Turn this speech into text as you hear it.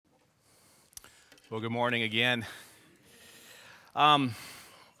Well, good morning again. I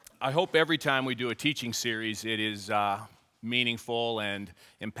hope every time we do a teaching series, it is meaningful and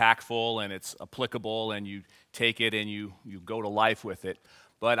impactful and it's applicable and you take it and you go to life with it.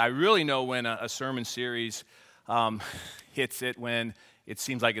 But I really know when a sermon series hits it when it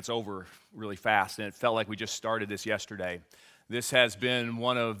seems like it's over really fast, and it felt like we just started this yesterday. This has been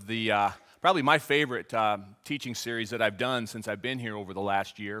one of the, probably my favorite teaching series that I've done since I've been here over the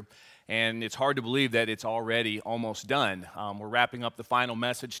last year. And it's hard to believe that it's already almost done. We're wrapping up the final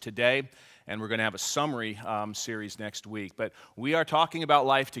message today, and we're going to have a summary series next week. But we are talking about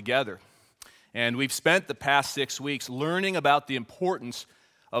life together. And we've spent the past 6 weeks learning about the importance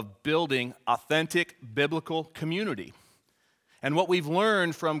of building authentic biblical community. And what we've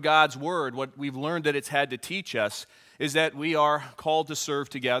learned from God's Word, what we've learned that it's had to teach us, is that we are called to serve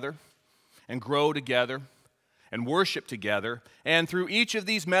together and grow together and worship together. And through each of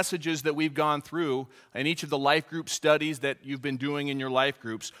these messages that we've gone through, and each of the life group studies that you've been doing in your life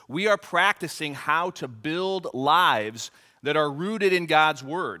groups, we are practicing how to build lives that are rooted in God's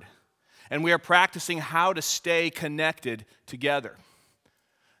Word. And we are practicing how to stay connected together.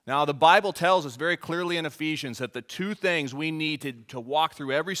 Now, the Bible tells us very clearly in Ephesians that the two things we need to walk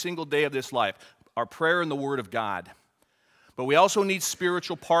through every single day of this life are prayer and the Word of God. But we also need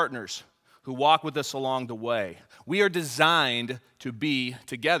spiritual partners who walk with us along the way. We are designed to be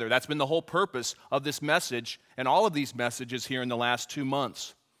together. That's been the whole purpose of this message and all of these messages here in the last 2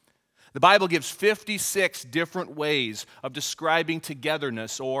 months. The Bible gives 56 different ways of describing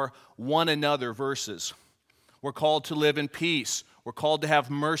togetherness or one another verses. We're called to live in peace. We're called to have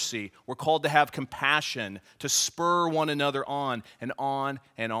mercy. We're called to have compassion, to spur one another on and on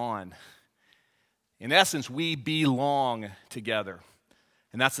and on. In essence, we belong together.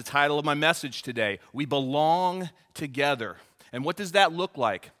 And that's the title of my message today. We belong together. And what does that look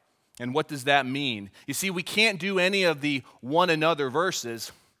like? And what does that mean? You see, we can't do any of the one another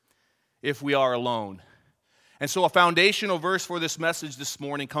verses if we are alone. And so a foundational verse for this message this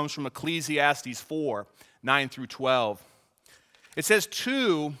morning comes from Ecclesiastes 4, 9 through 12. It says,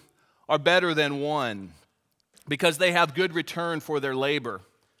 2 are better than 1 because they have good return for their labor.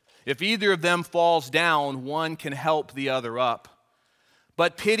 If either of them falls down, one can help the other up.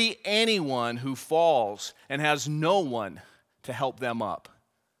 But pity anyone who falls and has no one to help them up.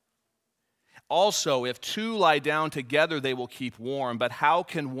 Also, if 2 lie down together, they will keep warm. But how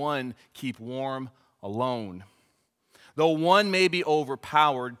can one keep warm alone? Though one may be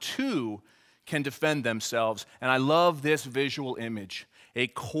overpowered, 2 can defend themselves. And I love this visual image. A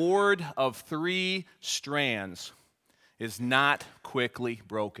cord of 3 strands is not quickly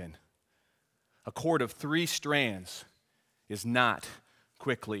broken. A cord of 3 strands is not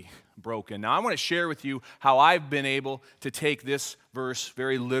quickly broken. Now, I want to share with you how I've been able to take this verse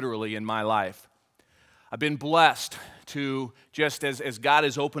very literally in my life. I've been blessed to, just as God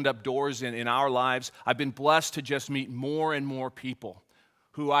has opened up doors in our lives, I've been blessed to just meet more and more people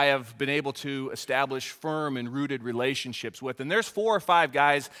who I have been able to establish firm and rooted relationships with. And there's 4 or 5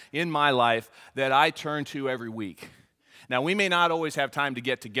 guys in my life that I turn to every week. Now, we may not always have time to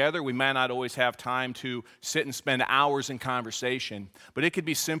get together. We may not always have time to sit and spend hours in conversation. But it could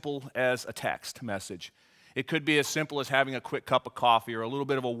be simple as a text message. It could be as simple as having a quick cup of coffee or a little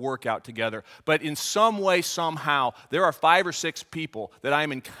bit of a workout together. But in some way, somehow, there are 5 or 6 people that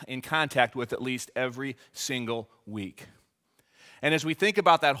I'm in contact with at least every single week. And as we think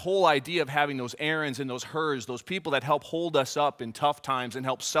about that whole idea of having those Aarons and those Hurs, those people that help hold us up in tough times and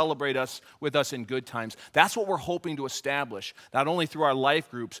help celebrate us with us in good times, that's what we're hoping to establish, not only through our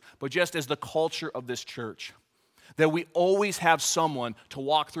life groups, but just as the culture of this church. That we always have someone to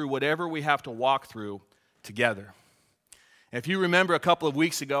walk through whatever we have to walk through together. And if you remember a couple of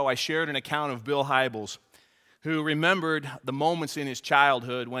weeks ago, I shared an account of Bill Hybels, who remembered the moments in his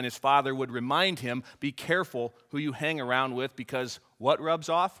childhood when his father would remind him, be careful who you hang around with because what rubs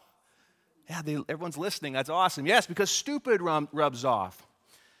off? Yeah, everyone's listening. That's awesome. Yes, because stupid rubs off.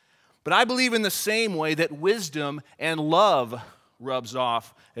 But I believe in the same way that wisdom and love rubs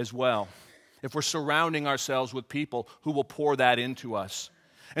off as well, if we're surrounding ourselves with people who will pour that into us.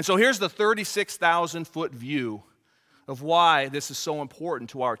 And so here's the 36,000-foot view of why this is so important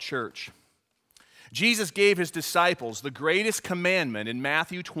to our church. Jesus gave his disciples the greatest commandment in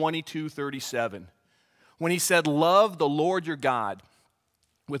Matthew 22:37, when he said, love the Lord your God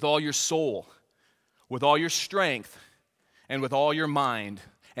with all your soul, with all your strength, and with all your mind,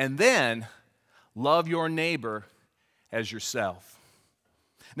 and then love your neighbor as yourself.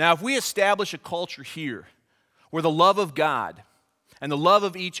 Now, if we establish a culture here where the love of God and the love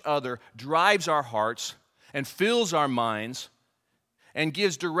of each other drives our hearts and fills our minds, and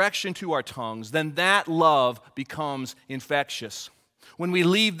gives direction to our tongues, then that love becomes infectious. When we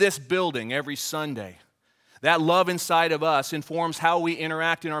leave this building every Sunday, that love inside of us informs how we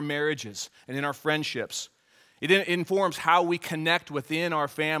interact in our marriages and in our friendships. It informs how we connect within our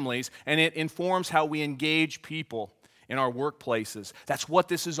families, and it informs how we engage people in our workplaces. That's what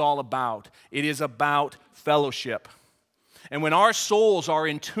this is all about. It is about fellowship. And when our souls are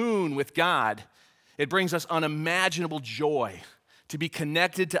in tune with God, it brings us unimaginable joy to be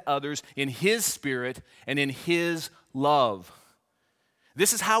connected to others in His Spirit and in His love.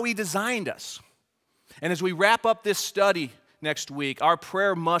 This is how He designed us. And as we wrap up this study next week, our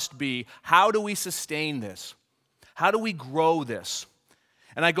prayer must be, how do we sustain this? How do we grow this?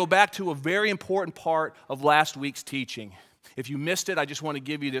 And I go back to a very important part of last week's teaching. If you missed it, I just want to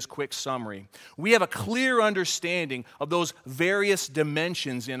give you this quick summary. We have a clear understanding of those various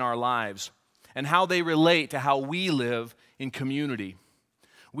dimensions in our lives and how they relate to how we live in community.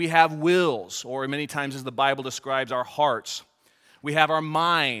 We have wills, or many times as the Bible describes, our hearts. We have our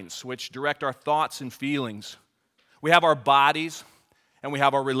minds, which direct our thoughts and feelings. We have our bodies, and we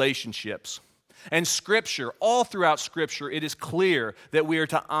have our relationships. And Scripture, all throughout Scripture, it is clear that we are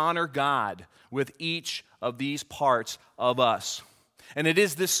to honor God with each of these parts of us. And it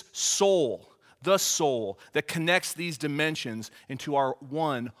is this soul, the soul, that connects these dimensions into our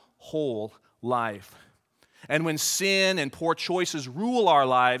one whole life. And when sin and poor choices rule our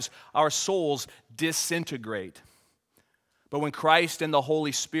lives, our souls disintegrate. But when Christ and the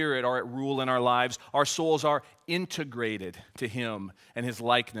Holy Spirit are at rule in our lives, our souls are integrated to Him and His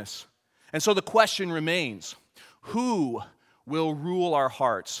likeness. And so the question remains, who will rule our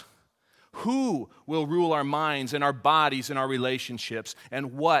hearts? Who will rule our minds and our bodies and our relationships?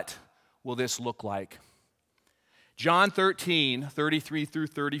 And what will this look like? John 13, 33 through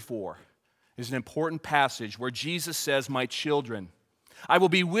 34 is an important passage where Jesus says, "My children, I will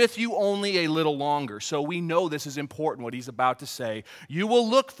be with you only a little longer." So we know this is important, what He's about to say. "You will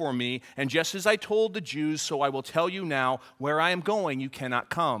look for me, and just as I told the Jews, so I will tell you now, where I am going, you cannot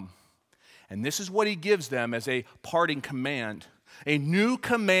come." And this is what He gives them as a parting command. "A new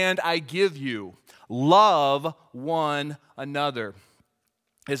command I give you, love one another.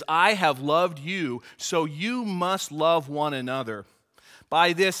 As I have loved you, so you must love one another.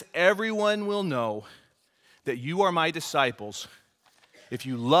 By this everyone will know that you are my disciples, if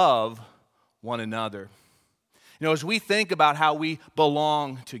you love one another." You know, as we think about how we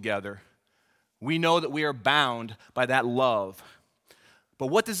belong together, we know that we are bound by that love. But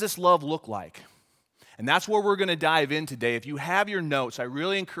what does this love look like? And that's where we're going to dive in today. If you have your notes, I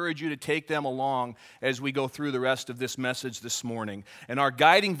really encourage you to take them along as we go through the rest of this message this morning. And our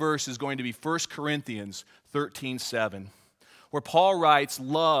guiding verse is going to be 1 Corinthians 13:7, where Paul writes,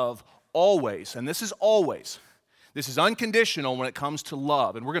 "Love always," and this is always. This is unconditional when it comes to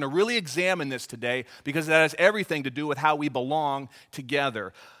love. And we're going to really examine this today because that has everything to do with how we belong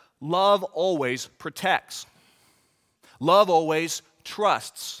together. Love always protects. Love always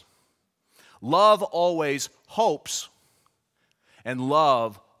trusts. Love always hopes. And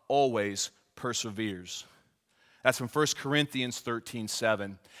love always perseveres. That's from 1 Corinthians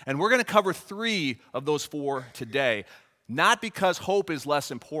 13:7. And we're going to cover 3 of those 4 today. Not because hope is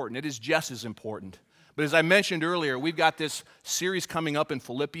less important. It is just as important. But as I mentioned earlier, we've got this series coming up in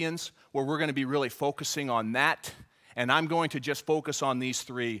Philippians where we're going to be really focusing on that. And I'm going to just focus on these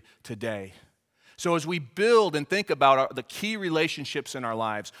 3 today. So as we build and think about the key relationships in our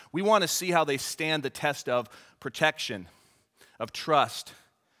lives, we want to see how they stand the test of protection, of trust,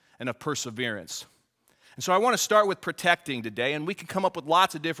 and of perseverance. And so I want to start with protecting today, and we can come up with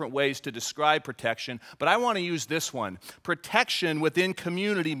lots of different ways to describe protection, but I want to use this one. Protection within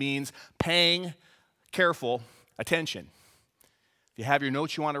community means paying careful attention. If you have your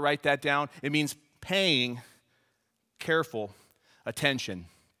notes, you want to write that down. It means paying careful attention.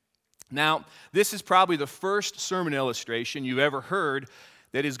 Now, this is probably the first sermon illustration you've ever heard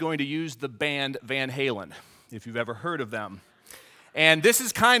that is going to use the band Van Halen, if you've ever heard of them. And this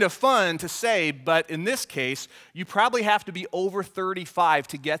is kind of fun to say, but in this case, you probably have to be over 35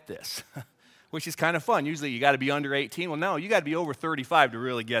 to get this, which is kind of fun. Usually you got to be under 18. Well, no, you got to be over 35 to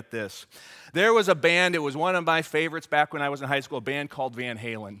really get this. There was a band, it was one of my favorites back when I was in high school, a band called Van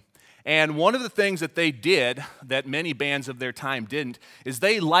Halen. And one of the things that they did that many bands of their time didn't is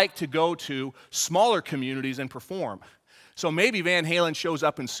they liked to go to smaller communities and perform. So maybe Van Halen shows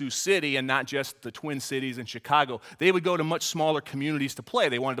up in Sioux City and not just the Twin Cities and Chicago. They would go to much smaller communities to play.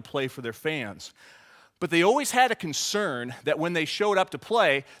 They wanted to play for their fans. But they always had a concern that when they showed up to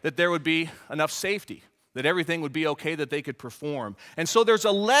play, that there would be enough safety, that everything would be okay, that they could perform. And so there's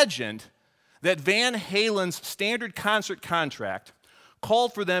a legend that Van Halen's standard concert contract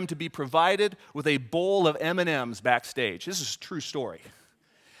called for them to be provided with a bowl of M&Ms backstage. This is a true story.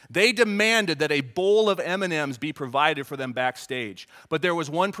 They demanded that a bowl of M&Ms be provided for them backstage. But there was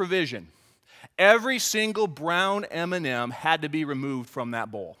one provision. Every single brown M&M had to be removed from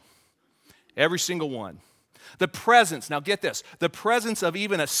that bowl. Every single one. The presence, now get this, the presence of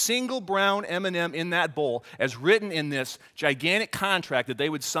even a single brown M&M in that bowl, as written in this gigantic contract that they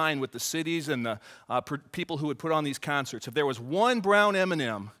would sign with the cities and the people who would put on these concerts. If there was one brown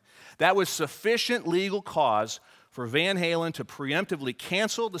M&M, that was sufficient legal cause for Van Halen to preemptively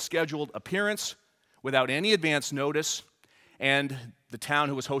cancel the scheduled appearance without any advance notice, and the town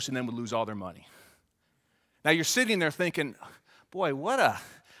who was hosting them would lose all their money. Now you're sitting there thinking, boy, what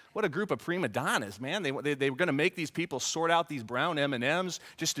a group of prima donnas, man. They were going to make these people sort out these brown M&Ms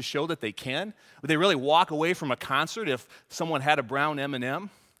just to show that they can. Would they really walk away from a concert if someone had a brown M&M?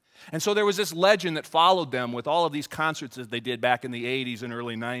 And so there was this legend that followed them with all of these concerts that they did back in the 80s and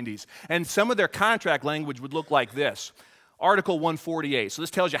early 90s. And some of their contract language would look like this. Article 148. So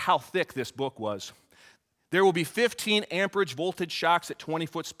this tells you how thick this book was. There will be 15 amperage voltage shocks at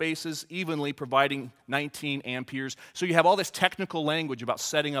 20-foot spaces, evenly providing 19 amperes. So you have all this technical language about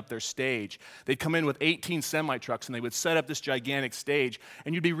setting up their stage. They'd come in with 18 semi-trucks, and they would set up this gigantic stage,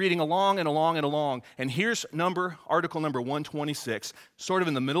 and you'd be reading along and along and along. And here's article number 126, sort of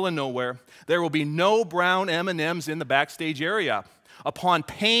in the middle of nowhere. There will be no brown M&Ms in the backstage area, upon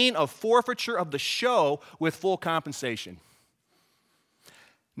pain of forfeiture of the show with full compensation.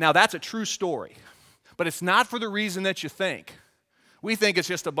 Now, that's a true story. But it's not for the reason that you think. We think it's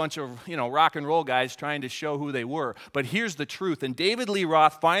just a bunch of, rock and roll guys trying to show who they were. But here's the truth. And David Lee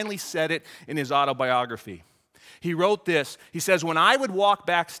Roth finally said it in his autobiography. He wrote this. He says, when I would walk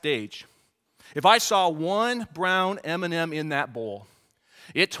backstage, if I saw one brown M&M in that bowl,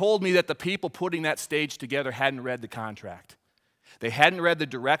 it told me that the people putting that stage together hadn't read the contract. They hadn't read the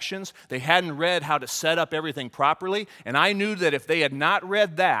directions. They hadn't read how to set up everything properly. And I knew that if they had not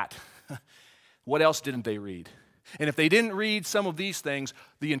read that, what else didn't they read? And if they didn't read some of these things,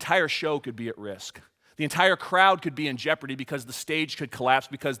 the entire show could be at risk. The entire crowd could be in jeopardy because the stage could collapse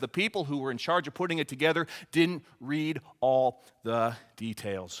because the people who were in charge of putting it together didn't read all the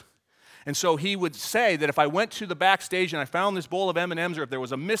details. And so he would say that if I went to the backstage and I found this bowl of M&Ms, or if there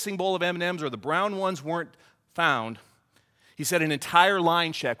was a missing bowl of M&Ms or the brown ones weren't found, he said an entire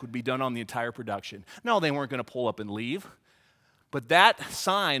line check would be done on the entire production. No, they weren't going to pull up and leave. But that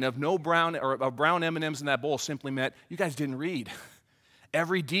sign of no brown or of brown M&Ms in that bowl simply meant you guys didn't read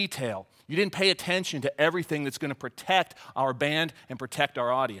every detail. You didn't pay attention to everything that's going to protect our band and protect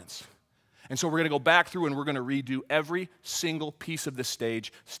our audience. And so we're going to go back through and we're going to redo every single piece of the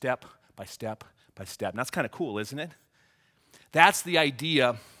stage step by step by step. And that's kind of cool, isn't it? That's the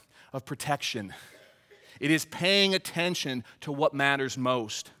idea of protection. It is paying attention to what matters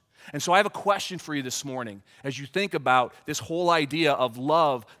most. And so I have a question for you this morning as you think about this whole idea of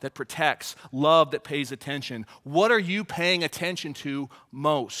love that protects, love that pays attention. What are you paying attention to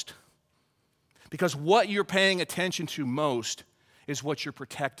most? Because what you're paying attention to most is what you're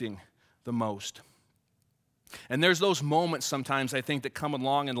protecting the most. And there's those moments sometimes, I think, that come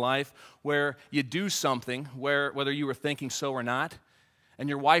along in life where you do something, whether you were thinking so or not, and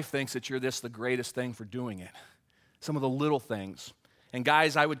your wife thinks that you're the greatest thing for doing it. Some of the little things. And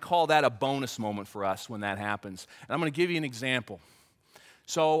guys, I would call that a bonus moment for us when that happens. And I'm going to give you an example.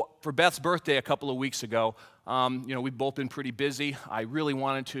 So for Beth's birthday a couple of weeks ago, we've both been pretty busy. I really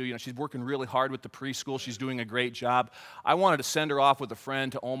wanted to, she's working really hard with the preschool. She's doing a great job. I wanted to send her off with a friend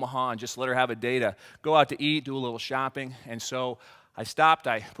to Omaha and just let her have a day to go out to eat, do a little shopping. And so I stopped,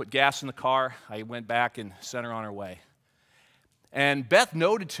 I put gas in the car, I went back and sent her on her way. And Beth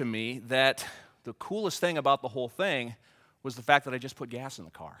noted to me that the coolest thing about the whole thing was the fact that I just put gas in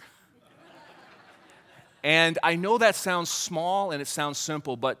the car. And I know that sounds small and it sounds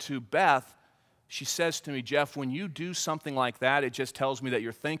simple, but to Beth, she says to me, Jeff, when you do something like that, it just tells me that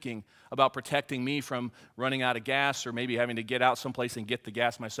you're thinking about protecting me from running out of gas or maybe having to get out someplace and get the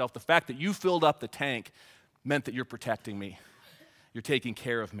gas myself. The fact that you filled up the tank meant that you're protecting me. You're taking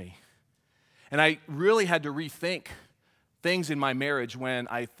care of me. And I really had to rethink things in my marriage when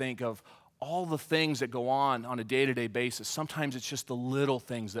I think of all the things that go on a day-to-day basis. Sometimes it's just the little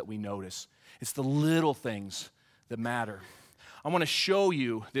things that we notice. It's the little things that matter. I want to show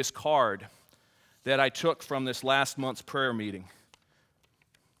you this card that I took from this last month's prayer meeting.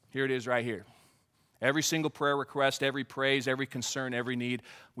 Here it is right here. Every single prayer request, every praise, every concern, every need,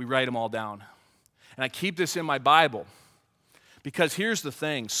 we write them all down. And I keep this in my Bible because here's the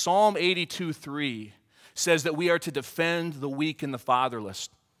thing. Psalm 82:3 says that we are to defend the weak and the fatherless.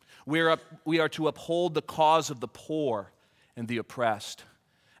 We are to uphold the cause of the poor and the oppressed.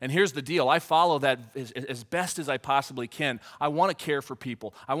 And here's the deal. I follow that as best as I possibly can. I want to care for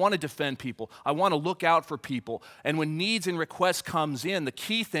people. I want to defend people. I want to look out for people. And when needs and requests comes in, the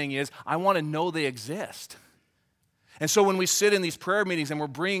key thing is I want to know they exist. And so when we sit in these prayer meetings and we're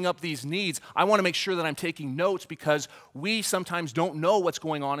bringing up these needs, I want to make sure that I'm taking notes because we sometimes don't know what's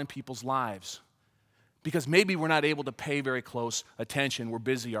going on in people's lives. Because maybe we're not able to pay very close attention. We're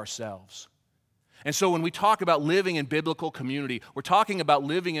busy ourselves. And so when we talk about living in biblical community, we're talking about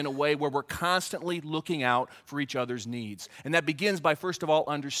living in a way where we're constantly looking out for each other's needs. And that begins by, first of all,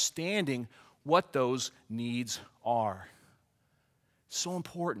 understanding what those needs are. So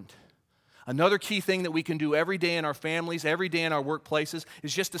important. Another key thing that we can do every day in our families, every day in our workplaces,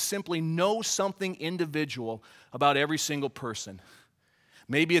 is just to simply know something individual about every single person.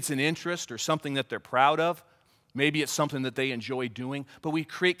 Maybe it's an interest or something that they're proud of. Maybe it's something that they enjoy doing, but we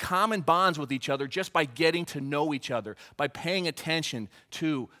create common bonds with each other just by getting to know each other, by paying attention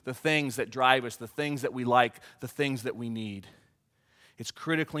to the things that drive us, the things that we like, the things that we need. It's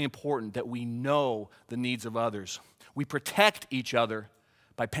critically important that we know the needs of others. We protect each other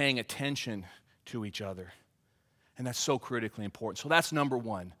by paying attention to each other, and that's so critically important. So that's number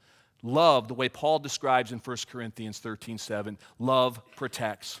one. Love, the way Paul describes in 1 Corinthians 13:7, love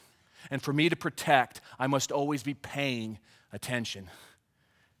protects. And for me to protect, I must always be paying attention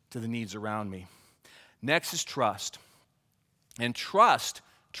to the needs around me. Next is trust. And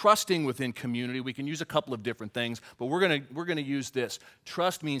trusting within community, we can use a couple of different things, but we're going to use this.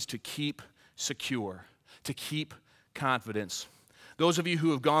 Trust means to keep secure, to keep confidence. Those of you who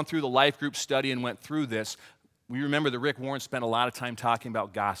have gone through the life group study and went through this, we remember that Rick Warren spent a lot of time talking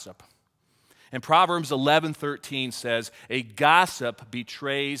about gossip. And Proverbs 11:13 says, a gossip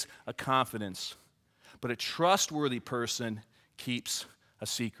betrays a confidence, but a trustworthy person keeps a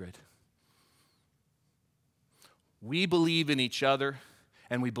secret. We believe in each other,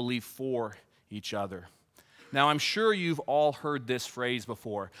 and we believe for each other. Now, I'm sure you've all heard this phrase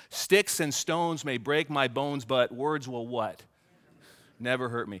before. Sticks and stones may break my bones, but words will what? Never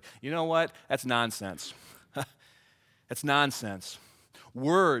hurt me. You know what? That's nonsense. That's nonsense.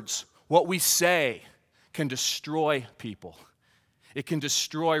 Words, what we say, can destroy people. It can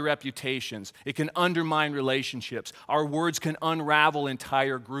destroy reputations. It can undermine relationships. Our words can unravel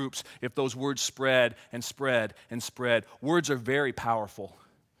entire groups if those words spread and spread and spread. Words are very powerful.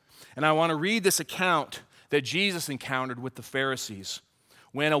 And I want to read this account that Jesus encountered with the Pharisees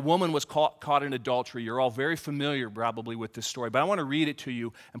when a woman was caught in adultery. You're all very familiar probably with this story, but I want to read it to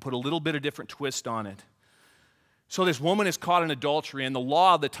you and put a little bit of different twist on it. So this woman is caught in adultery, and the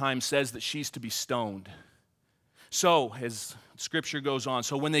law of the time says that she's to be stoned. So, as Scripture goes on,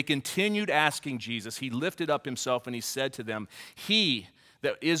 so when they continued asking Jesus, he lifted up himself and he said to them, he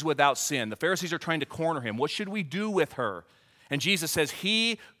that is without sin. The Pharisees are trying to corner him. What should we do with her? And Jesus says,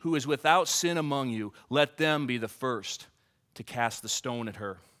 he who is without sin among you, let them be the first to cast the stone at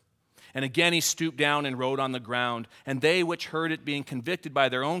her. And again he stooped down and wrote on the ground. And they which heard it, being convicted by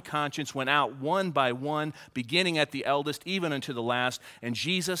their own conscience, went out one by one, beginning at the eldest, even unto the last. And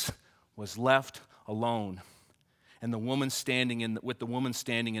Jesus was left alone, and the woman with the woman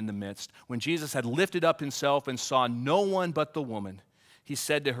standing in the midst. When Jesus had lifted up himself and saw no one but the woman, he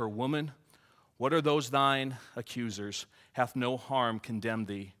said to her, Woman, what are those thine accusers? Hath no harm condemned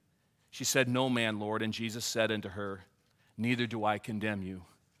thee? She said, No man, Lord. And Jesus said unto her, Neither do I condemn you.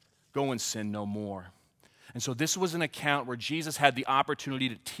 Go and sin no more. And so this was an account where Jesus had the opportunity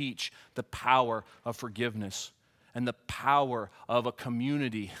to teach the power of forgiveness and the power of a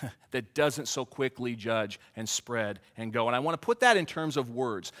community that doesn't so quickly judge and spread and go. And I want to put that in terms of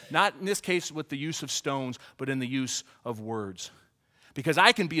words, not in this case with the use of stones, but in the use of words. Because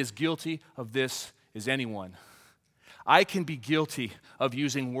I can be as guilty of this as anyone. I can be guilty of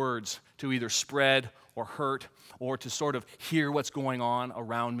using words to either spread or hurt or to sort of hear what's going on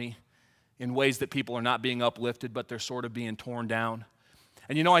around me in ways that people are not being uplifted, but they're sort of being torn down.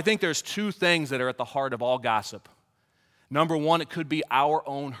 And you know, I think there's two things that are at the heart of all gossip. Number one, it could be our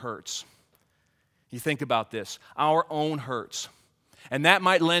own hurts. You think about this, our own hurts. And that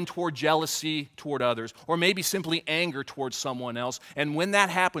might lend toward jealousy toward others, or maybe simply anger towards someone else. And when that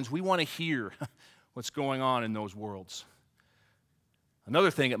happens, we want to hear what's going on in those worlds.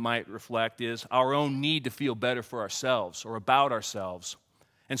 Another thing it might reflect is our own need to feel better for ourselves or about ourselves.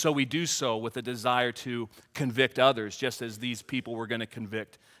 And so we do so with a desire to convict others, just as these people were going to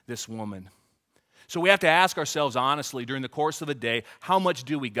convict this woman. So we have to ask ourselves honestly during the course of a day, how much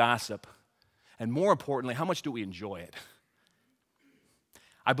do we gossip? And more importantly, how much do we enjoy it?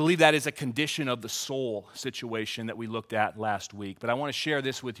 I believe that is a condition of the soul situation that we looked at last week. But I want to share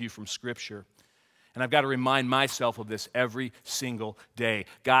this with you from Scripture. And I've got to remind myself of this every single day.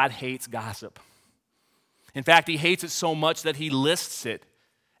 God hates gossip. In fact, he hates it so much that he lists it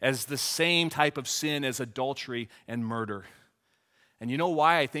as the same type of sin as adultery and murder. And you know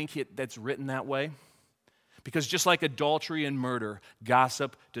why I think that's written that way? Because just like adultery and murder,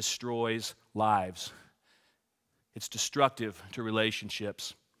 gossip destroys lives. It's destructive to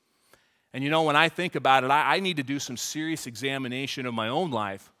relationships. And you know, when I think about it, I need to do some serious examination of my own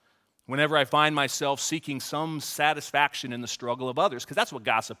life whenever I find myself seeking some satisfaction in the struggle of others, because that's what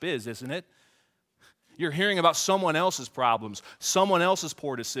gossip is, isn't it? You're hearing about someone else's problems, someone else's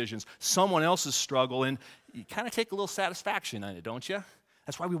poor decisions, someone else's struggle, and you kind of take a little satisfaction in it, don't you?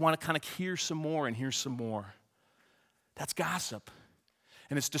 That's why we want to kind of hear some more and hear some more. That's gossip.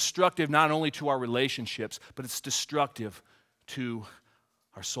 And it's destructive not only to our relationships, but it's destructive to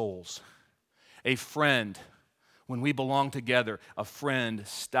our souls. A friend, when we belong together, a friend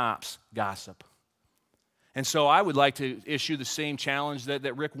stops gossip. And so I would like to issue the same challenge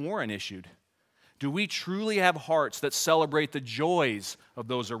that Rick Warren issued. Do we truly have hearts that celebrate the joys of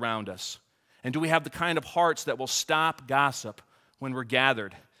those around us? And do we have the kind of hearts that will stop gossip when we're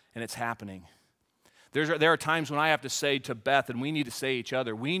gathered and it's happening? There are times when I have to say to Beth, and we need to say to each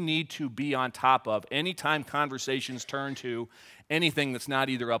other, we need to be on top of anytime conversations turn to anything that's not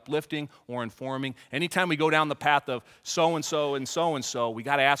either uplifting or informing. Anytime we go down the path of so-and-so and so-and-so, we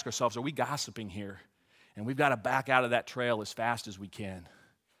got to ask ourselves, are we gossiping here? And we've got to back out of that trail as fast as we can.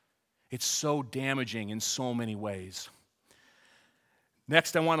 It's so damaging in so many ways.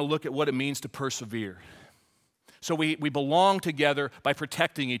 Next, I want to look at what it means to persevere. So we belong together by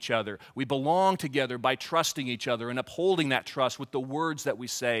protecting each other. We belong together by trusting each other and upholding that trust with the words that we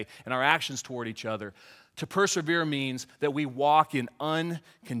say and our actions toward each other. To persevere means that we walk in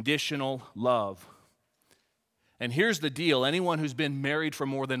unconditional love. And here's the deal. Anyone who's been married for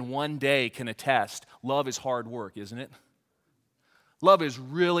more than one day can attest. Love is hard work, isn't it? Love is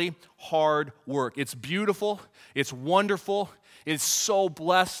really hard work. It's beautiful. It's wonderful. It's so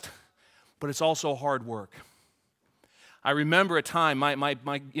blessed. But it's also hard work. I remember a time, my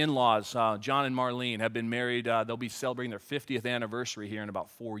in-laws, John and Marlene, have been married. They'll be celebrating their 50th anniversary here in about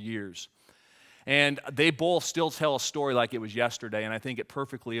 4 years. And they both still tell a story like it was yesterday, and I think it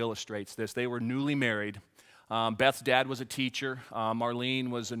perfectly illustrates this. They were newly married. Beth's dad was a teacher. Marlene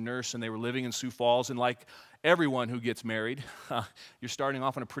was a nurse, and they were living in Sioux Falls. And like everyone who gets married, you're starting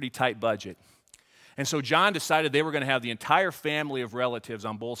off on a pretty tight budget. And so John decided they were going to have the entire family of relatives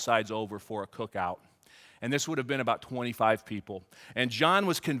on both sides over for a cookout. And this would have been about 25 people. And John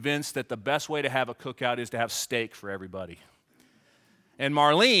was convinced that the best way to have a cookout is to have steak for everybody. And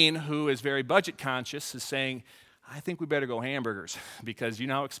Marlene, who is very budget conscious, is saying, I think we better go hamburgers because you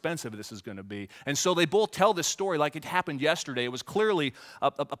know how expensive this is going to be. And so they both tell this story like it happened yesterday. It was clearly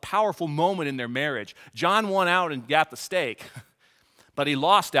a powerful moment in their marriage. John won out and got the steak, but he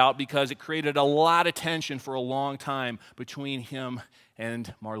lost out because it created a lot of tension for a long time between him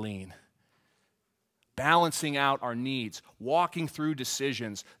and Marlene. Balancing out our needs, walking through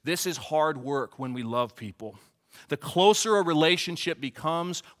decisions. This is hard work when we love people. The closer a relationship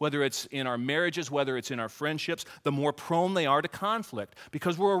becomes, whether it's in our marriages, whether it's in our friendships, the more prone they are to conflict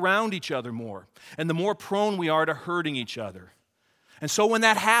because we're around each other more, and the more prone we are to hurting each other. And so when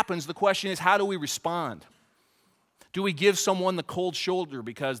that happens, the question is, how do we respond? Do we give someone the cold shoulder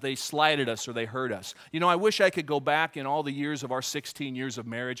because they slighted us or they hurt us? You know, I wish I could go back in all the years of our 16 years of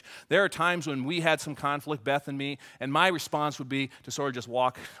marriage. There are times when we had some conflict, Beth and me, and my response would be to sort of just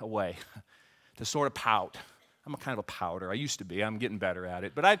walk away, to sort of pout. I'm a kind of a pouter. I used to be. I'm getting better at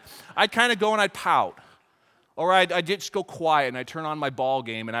it. But I'd kind of go and I'd pout. Or I'd just go quiet and I'd turn on my ball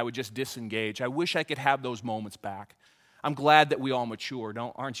game and I would just disengage. I wish I could have those moments back. I'm glad that we all mature,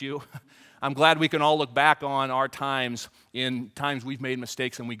 aren't you? I'm glad we can all look back on our times in times we've made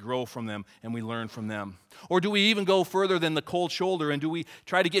mistakes and we grow from them and we learn from them. Or do we even go further than the cold shoulder and do we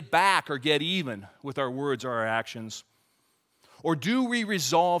try to get back or get even with our words or our actions? Or do we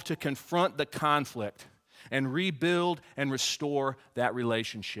resolve to confront the conflict and rebuild and restore that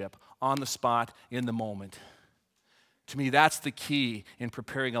relationship on the spot in the moment? To me, that's the key in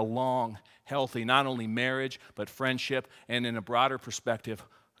preparing a long, healthy, not only marriage, but friendship, and in a broader perspective,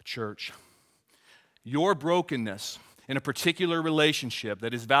 a church. Your brokenness in a particular relationship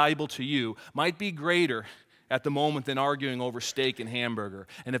that is valuable to you might be greater at the moment than arguing over steak and hamburger.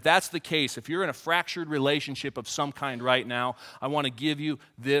 And if that's the case, if you're in a fractured relationship of some kind right now, I want to give you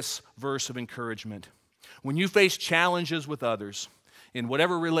this verse of encouragement. When you face challenges with others, in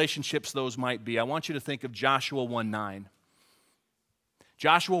whatever relationships those might be, I want you to think of Joshua 1:9.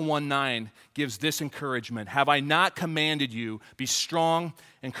 Joshua 1:9 gives this encouragement. Have I not commanded you, be strong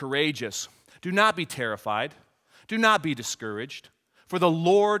and courageous? Do not be terrified. Do not be discouraged, for the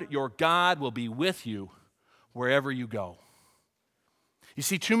Lord your God will be with you wherever you go. You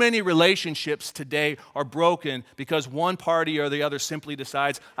see, too many relationships today are broken because one party or the other simply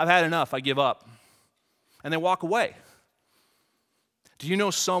decides, I've had enough, I give up. And they walk away. Do you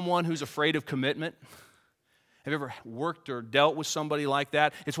know someone who's afraid of commitment? Have you ever worked or dealt with somebody like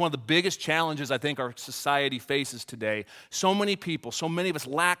that? It's one of the biggest challenges I think our society faces today. So many people, so many of us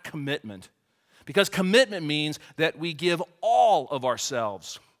lack commitment. Because commitment means that we give all of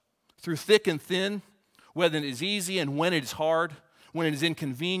ourselves through thick and thin, whether it is easy and when it is hard, when it is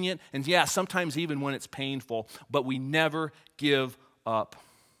inconvenient, and yeah, sometimes even when it's painful, but we never give up.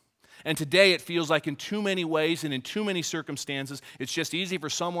 And today it feels like in too many ways and in too many circumstances, it's just easy for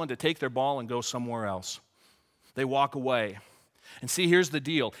someone to take their ball and go somewhere else. They walk away. And see, here's the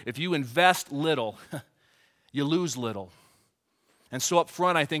deal. If you invest little, you lose little. And so up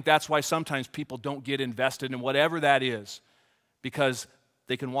front, I think that's why sometimes people don't get invested in whatever that is, because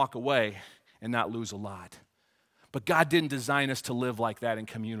they can walk away and not lose a lot. But God didn't design us to live like that in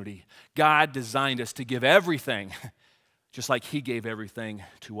community. God designed us to give everything, just like He gave everything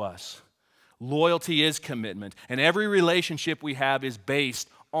to us. Loyalty is commitment, and every relationship we have is based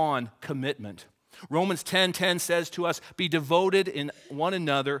on commitment. Romans 10:10 says to us, be devoted in one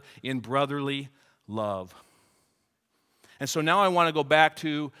another in brotherly love. And so now I want to go back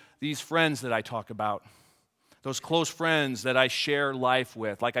to these friends that I talk about, those close friends that I share life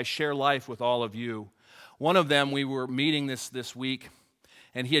with, like I share life with all of you. One of them, we were meeting this week,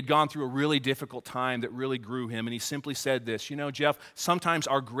 and he had gone through a really difficult time that really grew him, and he simply said this, you know, Jeff, sometimes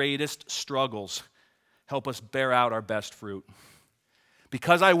our greatest struggles help us bear out our best fruit.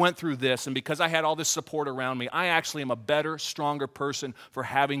 Because I went through this and because I had all this support around me, I actually am a better, stronger person for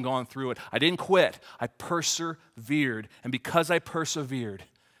having gone through it. I didn't quit. I persevered. And because I persevered,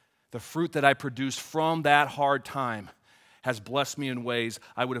 the fruit that I produced from that hard time has blessed me in ways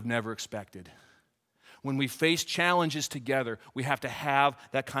I would have never expected. When we face challenges together, we have to have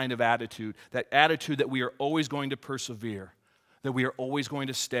that kind of attitude that we are always going to persevere, that we are always going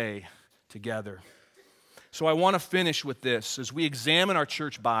to stay together. So I want to finish with this. As we examine our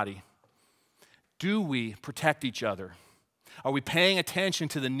church body, do we protect each other? Are we paying attention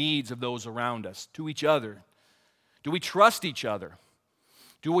to the needs of those around us, to each other? Do we trust each other?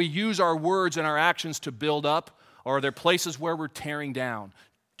 Do we use our words and our actions to build up, or are there places where we're tearing down?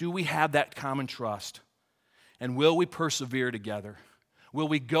 Do we have that common trust? And will we persevere together? Will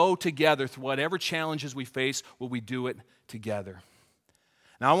we go together through whatever challenges we face? Will we do it together?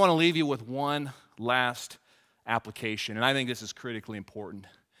 Now I want to leave you with one last application, and I think this is critically important.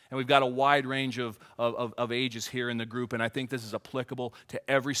 And we've got a wide range of ages here in the group, and I think this is applicable to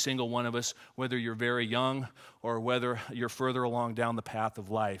every single one of us, whether you're very young or whether you're further along down the path of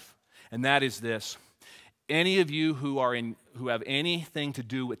life. And that is this. Any of you who have anything to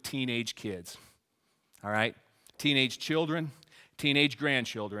do with teenage kids, all right, teenage children, teenage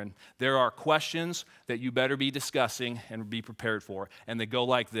grandchildren, there are questions that you better be discussing and be prepared for. And they go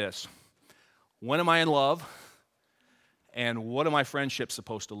like this. When am I in love? And what are my friendships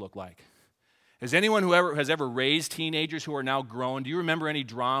supposed to look like? Has anyone who has ever raised teenagers who are now grown, do you remember any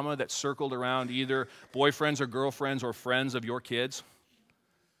drama that circled around either boyfriends or girlfriends or friends of your kids?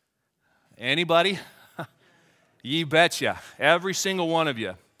 Anybody? You betcha. Every single one of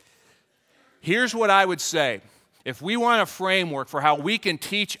you. Here's what I would say. If we want a framework for how we can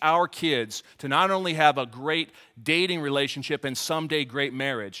teach our kids to not only have a great dating relationship and someday great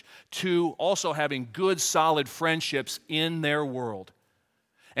marriage, to also having good, solid friendships in their world.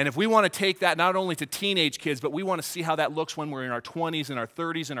 And if we want to take that not only to teenage kids, but we want to see how that looks when we're in our 20s and our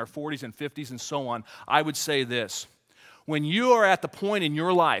 30s and our 40s and 50s and so on, I would say this. When you are at the point in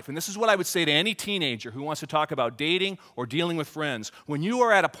your life, and this is what I would say to any teenager who wants to talk about dating or dealing with friends, when you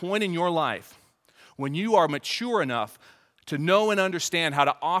are at a point in your life when you are mature enough to know and understand how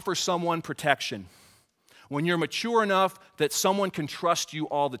to offer someone protection, when you're mature enough that someone can trust you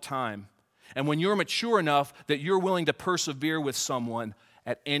all the time, and when you're mature enough that you're willing to persevere with someone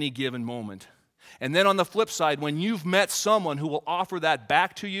at any given moment. And then on the flip side, when you've met someone who will offer that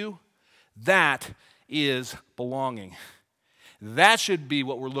back to you, that is belonging. That should be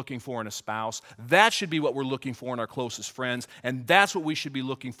what we're looking for in a spouse. That should be what we're looking for in our closest friends. And that's what we should be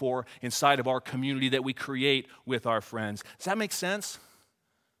looking for inside of our community that we create with our friends. Does that make sense?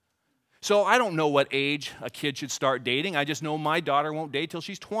 So I don't know what age a kid should start dating. I just know my daughter won't date till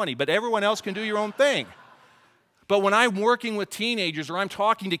she's 20. But everyone else can do your own thing. But when I'm working with teenagers or I'm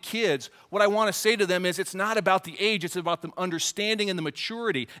talking to kids, what I want to say to them is it's not about the age. It's about the understanding and the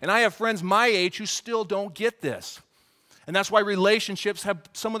maturity. And I have friends my age who still don't get this. And that's why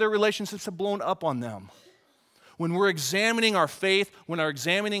some of their relationships have blown up on them. When we're examining our faith, when we're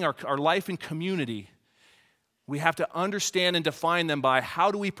examining our life in community, we have to understand and define them by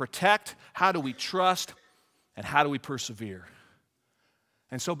how do we protect, how do we trust, and how do we persevere.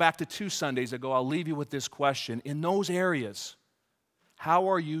 And so back to 2 Sundays ago, I'll leave you with this question. In those areas, how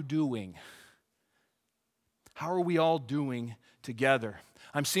are you doing? How are we all doing together?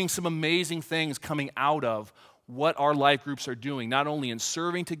 I'm seeing some amazing things coming out of what our life groups are doing, not only in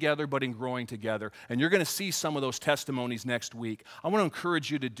serving together, but in growing together. And you're going to see some of those testimonies next week. I want to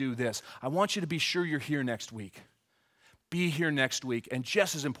encourage you to do this. I want you to be sure you're here next week. Be here next week. And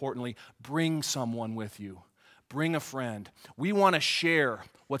just as importantly, bring someone with you. Bring a friend. We want to share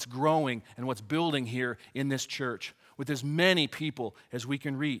what's growing and what's building here in this church with as many people as we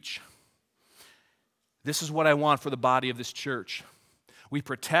can reach. This is what I want for the body of this church. We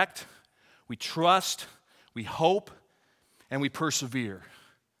protect, we trust, we hope, and we persevere.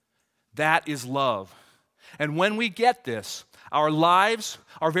 That is love. And when we get this, our lives,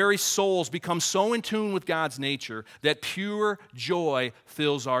 our very souls become so in tune with God's nature that pure joy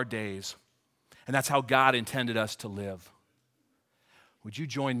fills our days. And that's how God intended us to live. Would you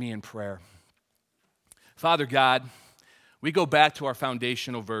join me in prayer? Father God, we go back to our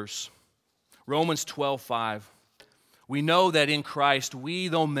foundational verse, Romans 12:5. We know that in Christ, we,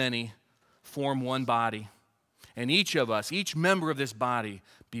 though many, form one body. And each of us, each member of this body,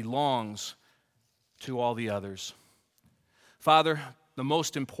 belongs to all the others. Father, the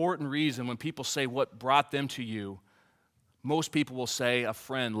most important reason when people say what brought them to you, most people will say, a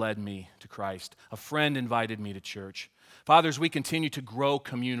friend led me to Christ. A friend invited me to church. Father, as we continue to grow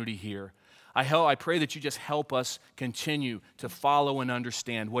community here, I pray that you just help us continue to follow and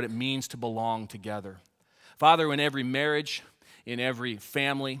understand what it means to belong together. Father, in every marriage, in every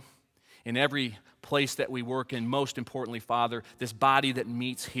family, in every place that we work in, most importantly, Father, this body that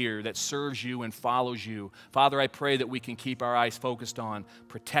meets here, that serves you and follows you. Father, I pray that we can keep our eyes focused on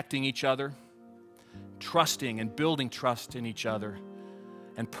protecting each other, trusting and building trust in each other,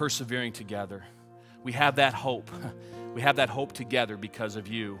 and persevering together. We have that hope. We have that hope together because of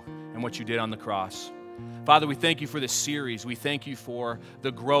you and what you did on the cross. Father, we thank you for this series. We thank you for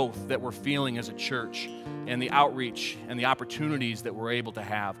the growth that we're feeling as a church and the outreach and the opportunities that we're able to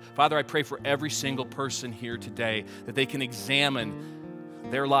have. Father, I pray for every single person here today that they can examine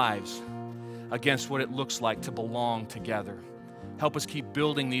their lives against what it looks like to belong together. Help us keep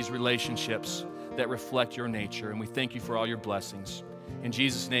building these relationships that reflect your nature, and we thank you for all your blessings. In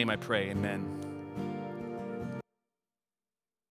Jesus' name I pray, amen.